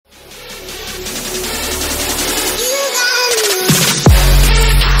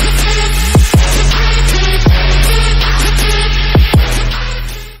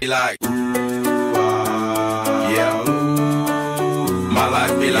like, yeah. My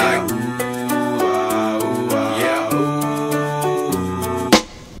life be like, yeah.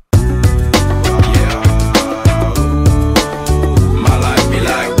 My life be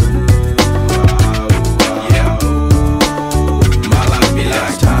like, yeah. My life be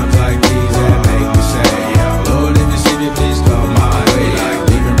like, times like these that make me say, yeah. Lord, if you see me, please come my way. Like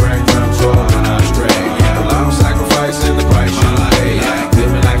leaving breadcrumbs rolling astray, yeah. Long sacrifice in the price you pay, like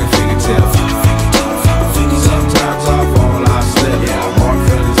living like a figure tale. Sometimes I fall, I slip, yeah. More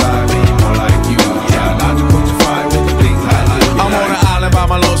feelings I be more like you, yeah. Not to put your fire with the things I like. I'm on an island by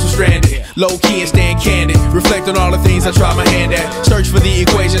my lonesome stranded, low key and staying candid, reflect on all the things I try my hand at. Search for the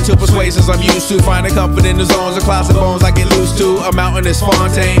equation to persuasions I'm used to, finding comfort in the zones of clouds and bones I get loose to. A mountain is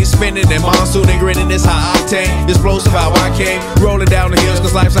fontaine, spinning in monsoon and grinning is high octane. Explosive how I came, rolling down the hills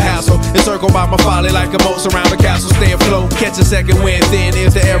cause life's a hassle. Encircled by my folly like a moat surround the castle. Stay afloat, catch a second wind, thin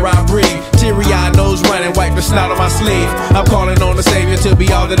is the air I breathe. Teary-eyed, nose running, wipe the snot on my sleeve. I'm calling on the Savior to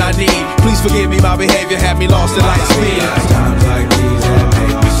be all that I need. Please forgive me, my behavior had me lost in light speed. Times like these that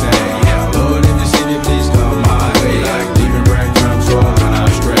make me say, yeah. Lord, if you see me, please come my way. Like leaving breadcrumbs rolling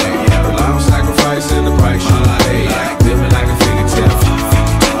astray, yeah. Long sacrifice in the price you pay, like living like a figure tale.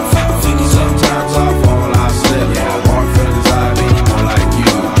 Sometimes I fall, I slip, yeah. More feelings I be more like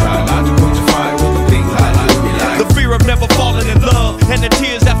you. Try not to put your fire with the things I do. Like the fear of never falling in love, and the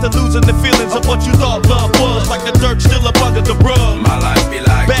tears after losing the feelings of what you thought love was. Like the dirt still up under the rug. my life be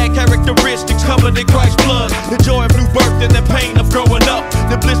like, Bad characteristics covered in Christ's blood. The joy of new birth and the pain of growing up.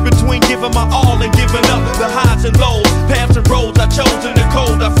 The bliss between giving my all and giving up. The highs and lows, paths and roads I chose. In the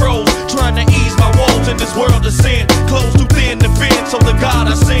cold I froze, trying to ease my woes in this world of sin. Clothes too thin to fit, so the God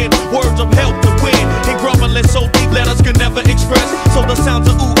I send words of help to win. And grumbling so deep letters can never express. So the sounds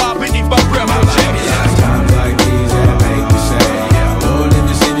of ooh-ah beneath my breath my will life be change. like, times like these that make me say, yeah. Lord, if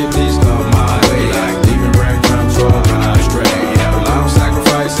you see me, please come my way. Like leaving breadcrumbs rolling astray, yeah. Long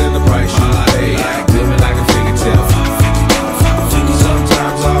sacrifice in the price you pay, like living like a figure tale.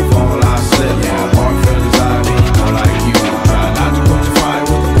 Sometimes I fall, I slip, yeah. More feelings I be more like you. Try not to put your fire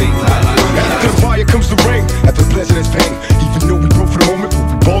with the things I like. After fire comes the rain, after pleasure there's pain. Even though we broke for the moment,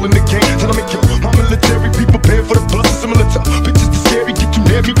 we ball in the game. Tell me, yo, I'm military, be prepared for the buses. Similar to bitches to scary, get you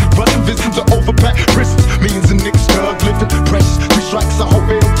near me. Running visions of overpacked prisons. Millions of niggas stuck living precious. 3 strikes, I hope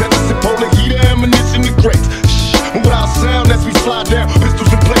they don't test us. Polar heater, ammunition, the crates. Shh, without sound as we slide down,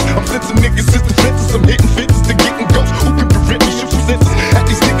 pistols in play. I'm sensing niggas since the fences. I'm hitting fences to getting ghosts. Who can prevent me? Shoot some senses at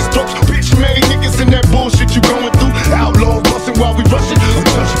these niggas' throats. Bitch made niggas in that bullshit you going through. Outlaws busting while we rushing. I'm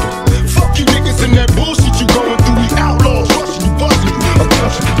touching it. Fuck you niggas in that bullshit you going through. We outlaws rushing you, busting you. I'm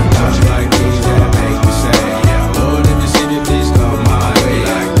touching it. Times like these that make me say, yeah. Lord, if you see me, please come my way.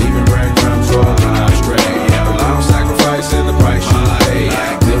 Like leaving breadcrumbs rolling astray, yeah. Long sacrifice in the price you pay,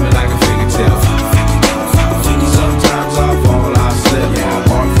 like living like a figure tale. Sometimes I fall, I slip, yeah.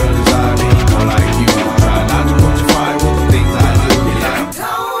 More feelings I be more like you. Try not to put your fire with the things I do. Like,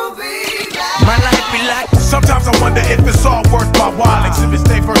 My life be like, sometimes I wonder if it's all worth my while. Exhibit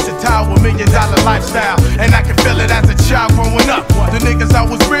stay versatile with $1 million lifestyle, and I can feel it as a child growing up. The niggas that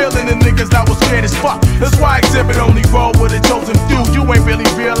was real and the niggas that was scared as fuck. That's why Exhibit only roll with a chosen few. You ain't really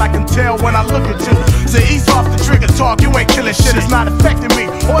real, I can tell when I look at you. Say ease off the trigger talk, you ain't killing shit, it's not affecting me.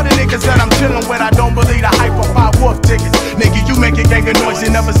 Or the niggas that I'm chilling with, I don't believe the hype of 5 wolf tickets. Nigga, you make a gang of noise, you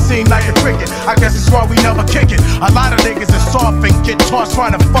never seem like a cricket. I guess it's why we never kick it. A lot of niggas is soft and get tossed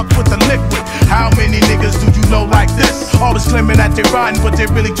trying to fuck with the liquid. How many niggas do you know like this? Always claiming that they riding, but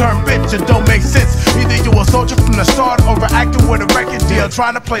they really turn bitch. It don't make sense. Either you a soldier from the start or an actor with a record deal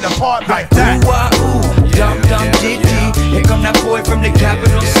trying to play the part like that. Ooh, ah, ooh, dum dum diddy. Here come that boy from the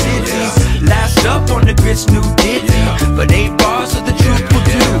capital city. Last up on the grits, new ditty. But 8 bars of the truth will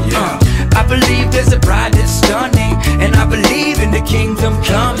do. I believe there's a bride that's stunning, and I believe in the kingdom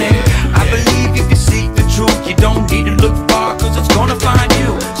coming.